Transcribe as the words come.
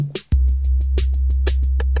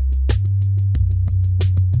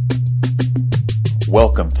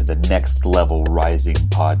Welcome to the Next Level Rising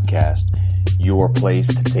podcast, your place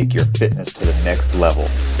to take your fitness to the next level,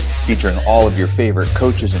 featuring all of your favorite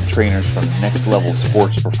coaches and trainers from Next Level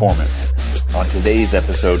Sports Performance. On today's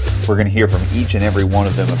episode, we're going to hear from each and every one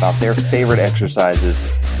of them about their favorite exercises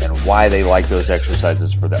and why they like those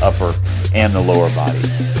exercises for the upper and the lower body.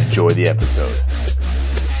 Enjoy the episode.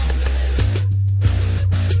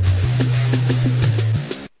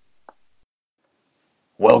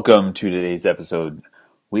 Welcome to today's episode.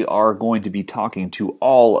 We are going to be talking to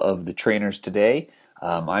all of the trainers today.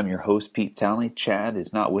 I'm your host, Pete Townley. Chad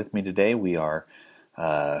is not with me today. We are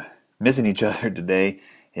missing each other today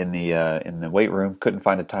in the weight room. Couldn't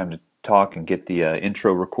find a time to talk and get the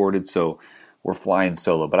intro recorded, so we're flying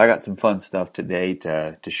solo. But I got some fun stuff today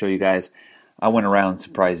to show you guys. I went around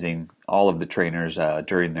surprising all of the trainers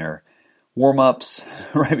during their warm-ups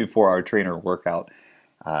right before our trainer workout.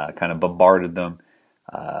 Kind of bombarded them.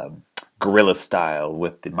 Guerrilla style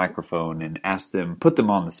with the microphone and put them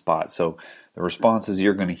on the spot. So the responses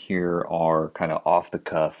you're going to hear are kind of off the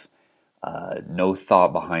cuff, no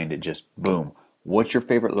thought behind it, just boom. What's your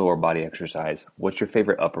favorite lower body exercise? What's your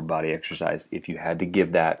favorite upper body exercise if you had to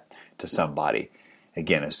give that to somebody?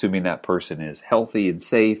 Again, assuming that person is healthy and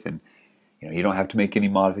safe and you don't have to make any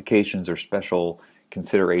modifications or special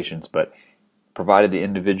considerations, but provided the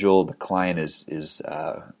individual, the client is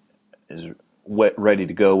ready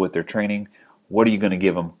to go with their training, what are you going to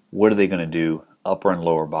give them? What are they going to do? Upper and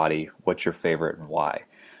lower body, what's your favorite and why?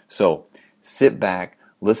 So sit back,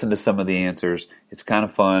 listen to some of the answers. It's kind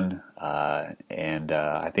of fun, and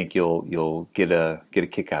I think you'll get a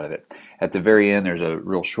kick out of it. At the very end, there's a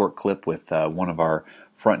real short clip with one of our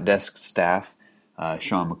front desk staff,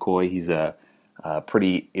 Sean McCoy. He's a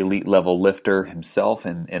pretty elite level lifter himself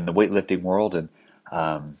in the weightlifting world, and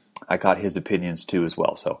I caught his opinions too as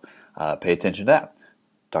well. So pay attention to that.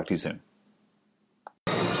 Talk to you soon.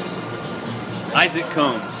 Isaac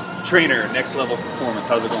Combs, trainer, Next Level Performance.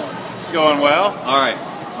 How's it going? It's going well. All right.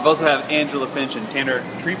 I've also have Angela Finch and Tanner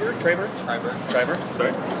Treiber.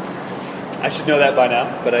 Sorry. I should know that by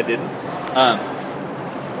now, but I didn't.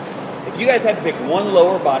 If you guys had to pick one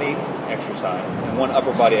lower body exercise and one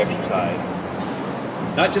upper body exercise,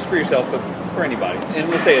 not just for yourself, but for anybody, and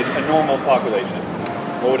let's say a normal population,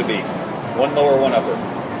 what would it be? One lower, one upper.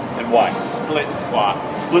 And why? Split squat.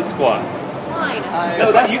 Split squat. It's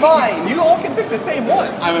fine. You all can pick the same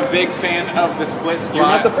one. I'm a big fan of the split squat. You're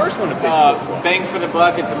not the first one to pick split squat. Bang for the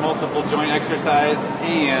buck, it's a multiple joint exercise,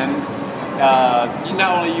 and you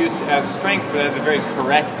not only used as strength, but as a very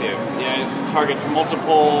corrective. It targets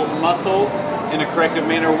multiple muscles in a corrective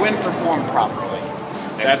manner when performed properly.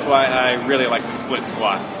 Excellent. That's why I really like the split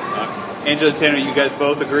squat. Angela, Tanner, you guys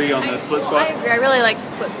both agree on the split squat? I agree. I really like the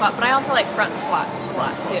split squat, but I also like front squat a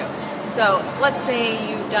lot too. So let's say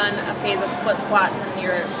you've done a phase of split squats and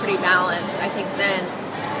you're pretty balanced. I think then,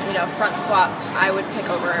 front squat I would pick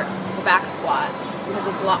over the back squat because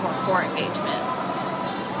it's a lot more core engagement.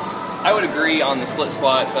 I would agree on the split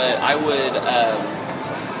squat, but I would,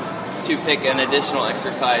 to pick an additional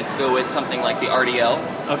exercise, go with something like the RDL.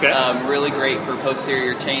 Okay. Really great for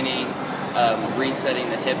posterior chaining. Resetting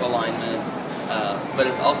the hip alignment, but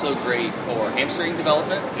it's also great for hamstring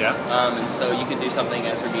development. Yeah. And so you can do something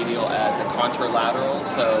as remedial as a contralateral,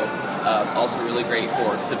 so also really great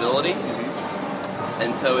for stability. Mm-hmm.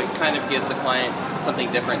 And so it kind of gives the client something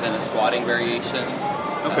different than a squatting variation.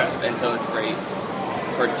 Okay. And so it's great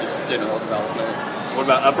for just general development. What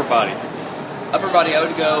about upper body? Upper body, I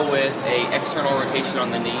would go with a external rotation on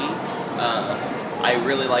the knee. I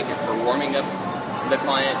really like it for warming up the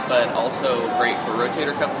client, but also great for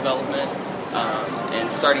rotator cuff development. And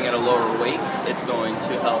starting at a lower weight, it's going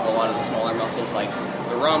to help a lot of the smaller muscles like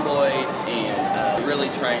the rhomboid and really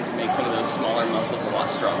trying to make some of those smaller muscles a lot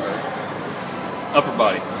stronger. Upper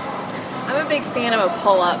body. I'm a big fan of a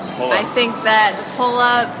pull-up. I think that the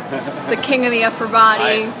pull-up is the king of the upper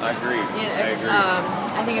body. I agree. I agree.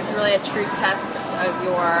 I think it's really a true test of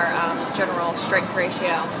your general strength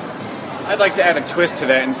ratio. I'd like to add a twist to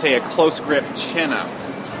that and say a close grip chin-up.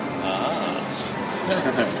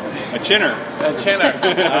 A chinner.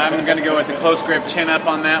 I'm going to go with a close grip chin-up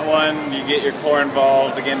on that one. You get your core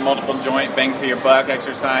involved. Again, multiple joint, bang for your buck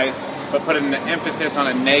exercise, but put an emphasis on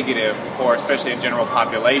a negative for especially a general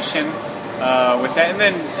population with that. And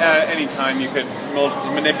then anytime you could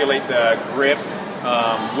manipulate the grip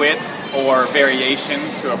width or variation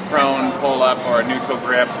to a prone pull-up or a neutral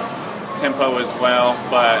grip tempo as well.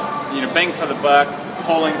 But, bang for the buck,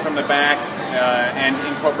 pulling from the back, and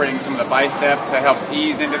incorporating some of the bicep to help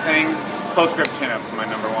ease into things. Close grip chin-ups, my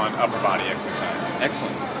number one upper body exercise.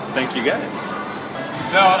 Excellent. Thank you guys.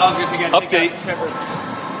 No, I was going to say update. Trevor's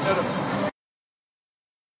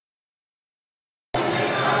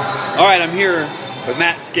All right, I'm here with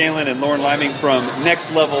Matt Scanlon and Lauren Liming from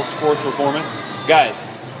Next Level Sports Performance. Guys,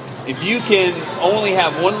 if you can only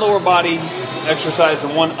have one lower body exercise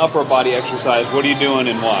and one upper body exercise, what are you doing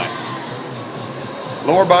and why?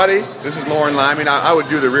 Lower body, this is Lauren Liming. I would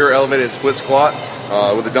do the rear elevated split squat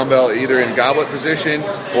with a dumbbell either in goblet position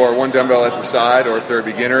or one dumbbell at the side, or if they're a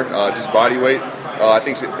beginner, just body weight. I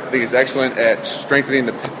think it's excellent at strengthening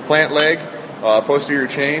the plant leg, posterior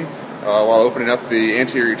chain, while opening up the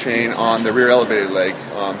anterior chain on the rear elevated leg.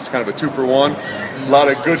 It's kind of a 2-for-1. A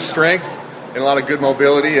lot of good strength and a lot of good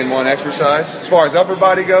mobility in one exercise. As far as upper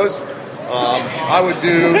body goes, I would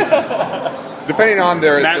do, depending on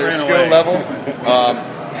their skill level,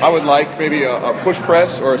 I would like maybe a push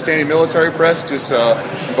press or a standing military press, just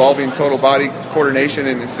involving total body coordination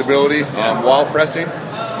and stability while pressing.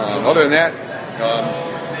 Other than that,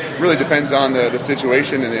 really depends on the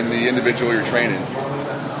situation and the individual you're training.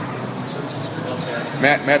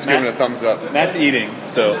 Matt's giving a thumbs up. Matt's eating,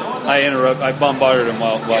 so I bombarded him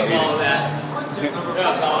while eating.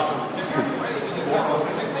 That's awesome.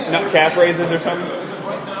 Not calf raises or something?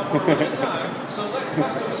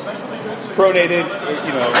 Pronated,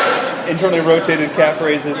 internally rotated calf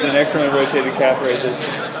raises, then externally rotated calf raises.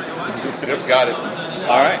 Yep, got it.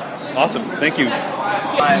 All right, awesome. Thank you.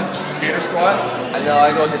 Skater squat? No,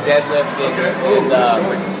 I go with the deadlifting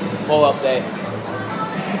and pull-up day.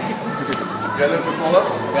 Deadlift and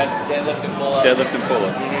pull-ups? Deadlift and pull-ups. Deadlift and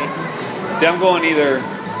pull-ups. See, I'm going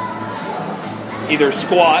either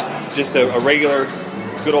squat, just a regular,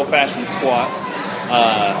 good old-fashioned squat,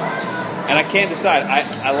 and I can't decide.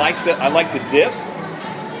 I like the dip,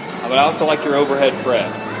 but I also like your overhead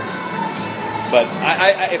press. But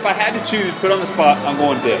if I had to choose, put on the spot, I'm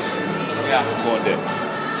going dip. Yeah, I'm going dip.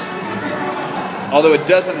 Although it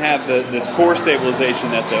doesn't have this core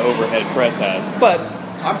stabilization that the overhead press has, but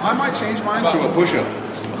I might change mine to a push-up.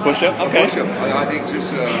 push-up. Okay. Push-up. I think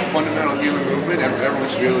just fundamental human movement. Everyone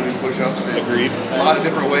should be able to do push-ups. Agreed. A lot of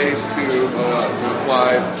different ways to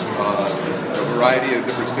apply a variety of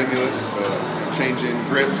different stimulus, change in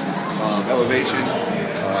grip, elevation.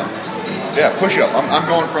 Push-up. I'm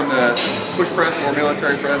going from the push press or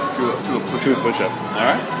military press to a push-up. To a push-up. All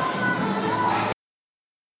right.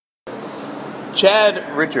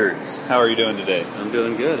 Chad Richards, how are you doing today? I'm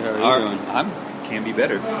doing good. How are you doing? I can be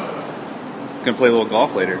better. Gonna play a little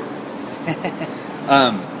golf later.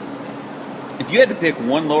 If you had to pick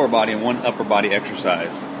one lower body and one upper body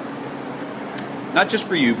exercise, not just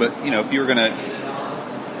for you, but if you were gonna,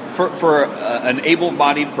 for an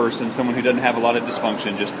able-bodied person, someone who doesn't have a lot of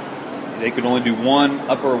dysfunction, just they could only do one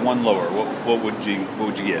upper or one lower. What would you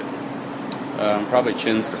get? Probably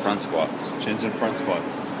chins to front squats. Chins and front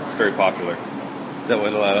squats. It's very popular. Is that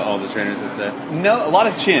what all the trainers have said? No, a lot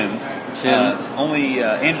of chins. Chins. Only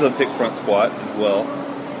Angela picked front squat as well.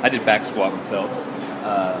 I did back squat myself.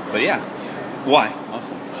 But yeah, why?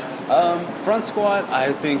 Awesome. Front squat,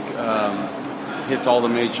 I think, hits all the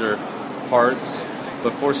major parts,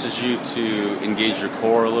 but forces you to engage your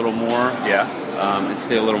core a little more. Yeah. And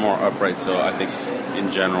stay a little more upright. So I think,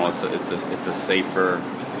 in general, it's a safer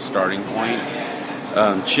starting point.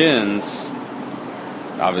 Chins.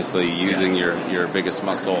 Obviously, using your biggest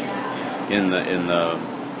muscle in the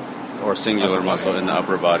or singular muscle in the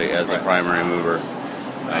upper body as a primary mover,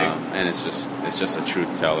 and it's just a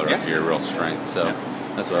truth teller of your real strength. So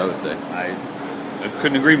that's what I would say. I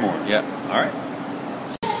couldn't agree more. Yeah. All right.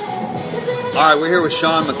 We're here with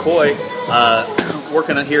Sean McCoy,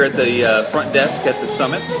 working here at the front desk at the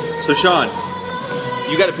Summit. So, Sean,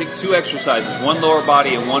 you got to pick two exercises, one lower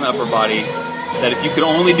body and one upper body. That if you could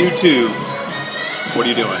only do two. What are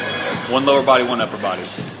you doing? One lower body, one upper body.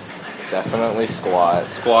 definitely squat.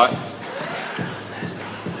 Squat.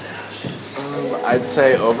 I'd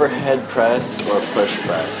say overhead press or push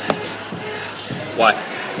press. Why?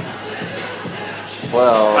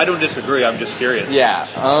 Well, I don't disagree. I'm just curious. yeah.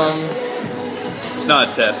 It's not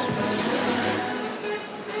a test.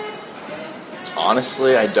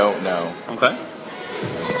 Honestly, I don't know. Okay.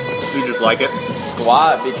 You just like it?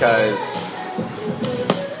 Squat because...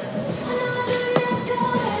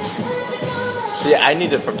 See, I need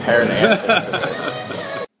to prepare an answer for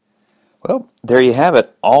this. Well, there you have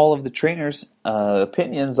it. All of the trainers'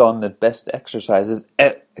 opinions on the best exercises,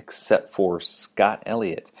 except for Scott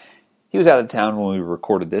Elliott. He was out of town when we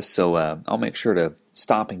recorded this, so I'll make sure to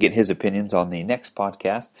stop and get his opinions on the next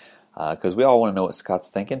podcast, because we all want to know what Scott's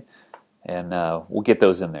thinking, and we'll get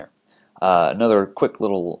those in there. Another quick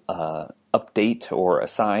little update or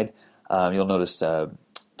aside, you'll notice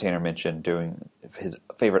Tanner mentioned doing his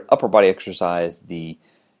favorite upper body exercise, the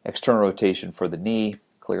external rotation for the knee.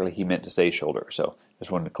 Clearly he meant to say shoulder, so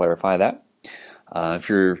just wanted to clarify that. If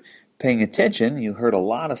you're paying attention, you heard a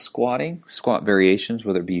lot of squatting, squat variations,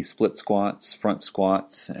 whether it be split squats, front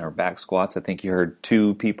squats, or back squats. I think you heard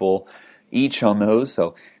 2 people each on those.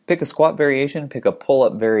 So pick a squat variation, pick a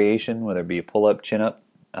pull-up variation, whether it be a pull-up, chin-up,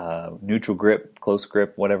 neutral grip, close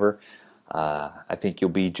grip, whatever. I think you'll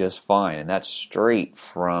be just fine. And that's straight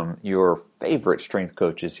from your favorite strength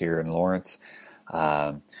coaches here in Lawrence.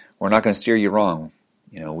 We're not going to steer you wrong.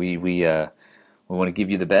 We want to give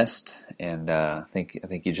you the best, and I think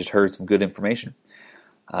you just heard some good information.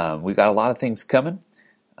 We've got a lot of things coming.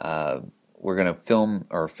 We're going to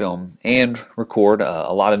film and record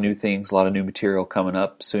a lot of new things, a lot of new material coming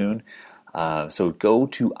up soon. So go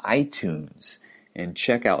to iTunes and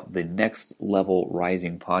check out the Next Level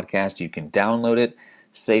Rising podcast. You can download it,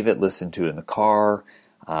 save it, listen to it in the car,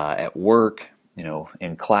 at work,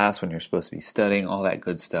 in class when you're supposed to be studying, all that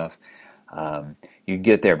good stuff. You can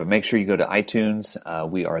get it there, but make sure you go to iTunes.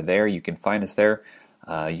 We are there. You can find us there.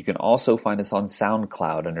 You can also find us on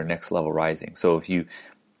SoundCloud under Next Level Rising. So if you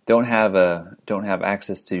don't have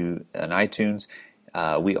access to an iTunes,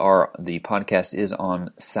 the podcast is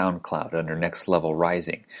on SoundCloud under Next Level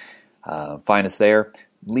Rising. Find us there.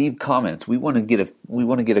 Leave comments. We want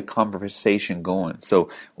to get a conversation going. So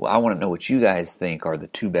I want to know what you guys think are the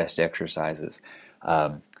 2 best exercises.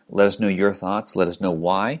 Let us know your thoughts. Let us know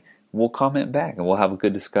why. We'll comment back and we'll have a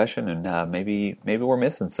good discussion. And maybe we're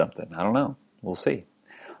missing something. I don't know. We'll see.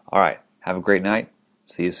 All right. Have a great night.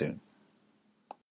 See you soon.